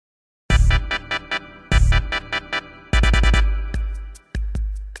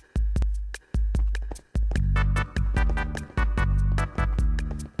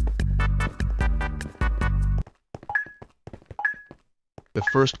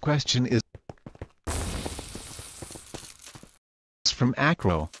first question is from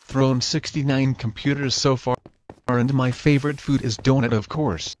Acro, thrown 69 computers so far, and my favorite food is donut, of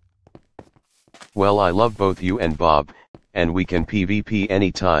course. Well, I love both you and Bob, and we can PvP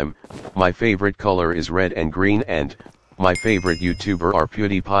anytime. My favorite color is red and green, and my favorite YouTuber are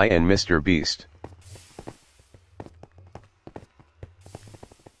PewDiePie and Mr. Beast.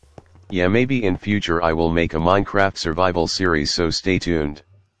 Yeah, maybe in future I will make a Minecraft survival series, so stay tuned.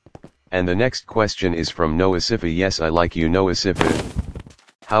 And the next question is from Noasifa. Yes, I like you, Noasifa.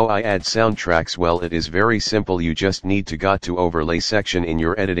 How I add soundtracks? Well, it is very simple. You just need to go to overlay section in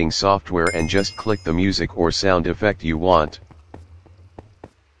your editing software and just click the music or sound effect you want.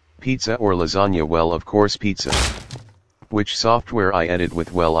 Pizza or lasagna? Well, of course pizza. Which software I edit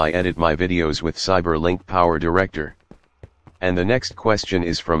with? Well, I edit my videos with Cyberlink Power Director. And the next question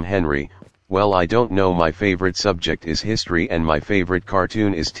is from Henry. Well, I don't know, my favorite subject is history and my favorite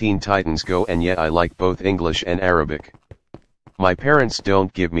cartoon is Teen Titans Go, and yet I like both English and Arabic. My parents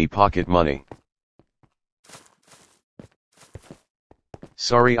don't give me pocket money.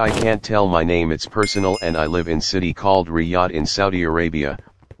 Sorry, I can't tell my name, it's personal, and I live in city called Riyadh in Saudi Arabia.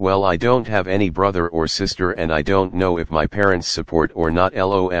 Well, I don't have any brother or sister and I don't know if my parents support or not,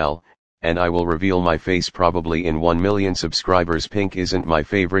 lol, and I will reveal my face probably in 1 million subscribers. Pink isn't my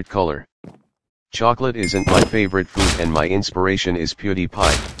favorite color. Chocolate isn't my favorite food, and my inspiration is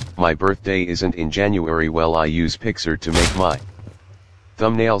PewDiePie. My birthday isn't in January. Well, I use Pixar to make my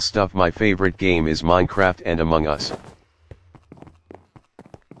thumbnail stuff. My favorite game is Minecraft and Among Us.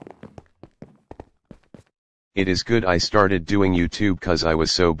 It is good I started doing YouTube cause I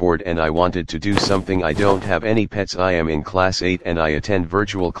was so bored and I wanted to do something. I don't have any pets. I am in class 8 and I attend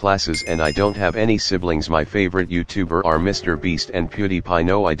virtual classes and I don't have any siblings. My favorite YouTuber are Mr. Beast and PewDiePie.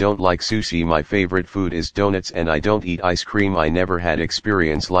 No, I don't like sushi. My favorite food is donuts and I don't eat ice cream. I never had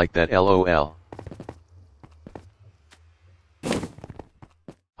experience like that, lol.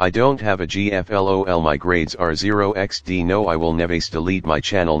 I don't have a GF, lol. My grades are 0xd. No, I will never delete my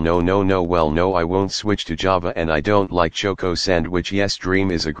channel. No. Well, no, I won't switch to Java, and I don't like Choco Sandwich. Yes, Dream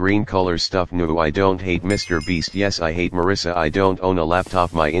is a green color stuff. No, I don't hate Mr. Beast. Yes, I hate Marissa. I don't own a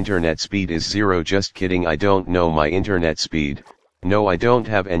laptop. My internet speed is 0. Just kidding, I don't know my internet speed. No, I don't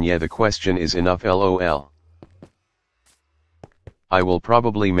have, and yeah, the question is enough, lol. I will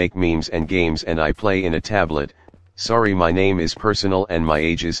probably make memes and games and I play in a tablet. Sorry, my name is personal and my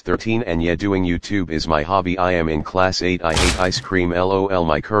age is 13, and yeah, doing YouTube is my hobby. I am in class 8. I hate ice cream, lol.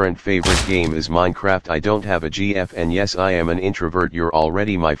 My current favorite game is Minecraft. I don't have a GF, and yes, I am an introvert. You're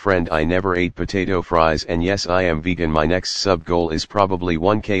already my friend. I never ate potato fries, and yes, I am vegan. My next sub goal is probably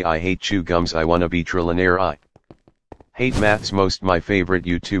 1k. I hate chew gums. I wanna be trillionaire. I hate maths most. My favorite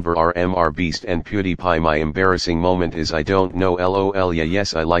YouTuber are MR Beast and PewDiePie. My embarrassing moment is I don't know, lol. Yeah,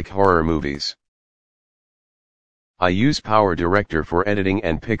 yes, I like horror movies. I use Power Director for editing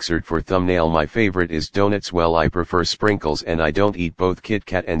and Pixar for thumbnail. My favorite is donuts. Well, I prefer sprinkles and I don't eat both Kit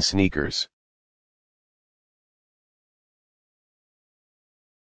Kat and Snickers.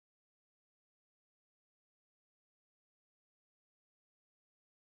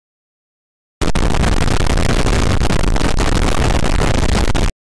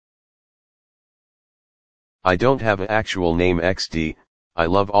 I don't have an actual name, XD. I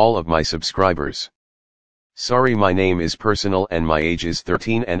love all of my subscribers. Sorry, my name is personal and my age is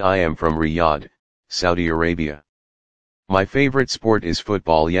 13 and I am from Riyadh, Saudi Arabia. My favorite sport is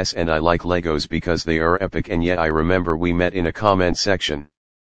football. Yes, and I like Legos because they are epic, and yet I remember we met in a comment section.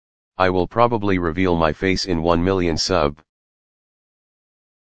 I will probably reveal my face in 1 million sub.